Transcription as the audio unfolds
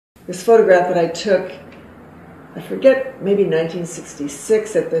this photograph that I took, I forget, maybe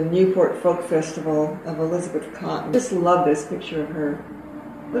 1966 at the Newport Folk Festival of Elizabeth Cotten. I just love this picture of her.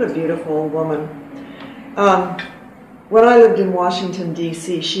 What a beautiful woman. When I lived in Washington,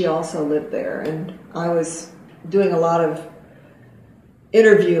 D.C., she also lived there, and I was doing a lot of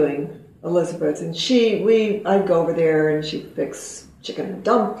interviewing Elizabeth, and I'd go over there and she'd fix chicken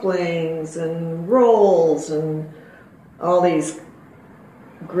dumplings and rolls and all these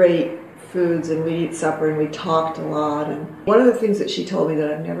great foods, and we'd eat supper and we talked a lot. And one of the things that she told me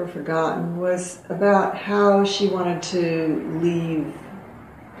that I've never forgotten was about how she wanted to leave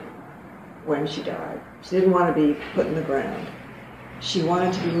when she died. She didn't want to be put in the ground. She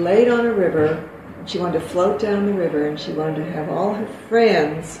wanted to be laid on a river. She wanted to float down the river, and she wanted to have all her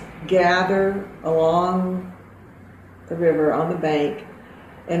friends gather along the river on the bank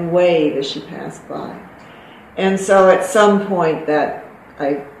and wave as she passed by. And so at some point that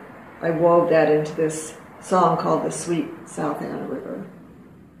I wove that into this song called The Sweet South Anna River,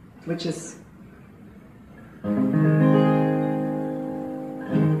 which is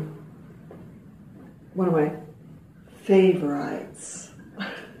one of my favorites.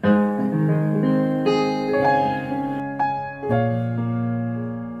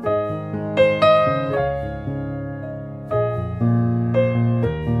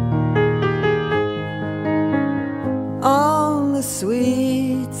 On the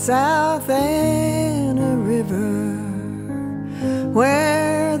sweet South Anna River,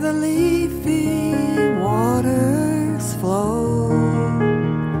 where the leafy waters flow,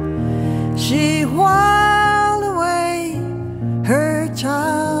 she whiled away her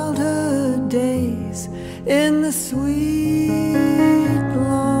childhood days in the sweet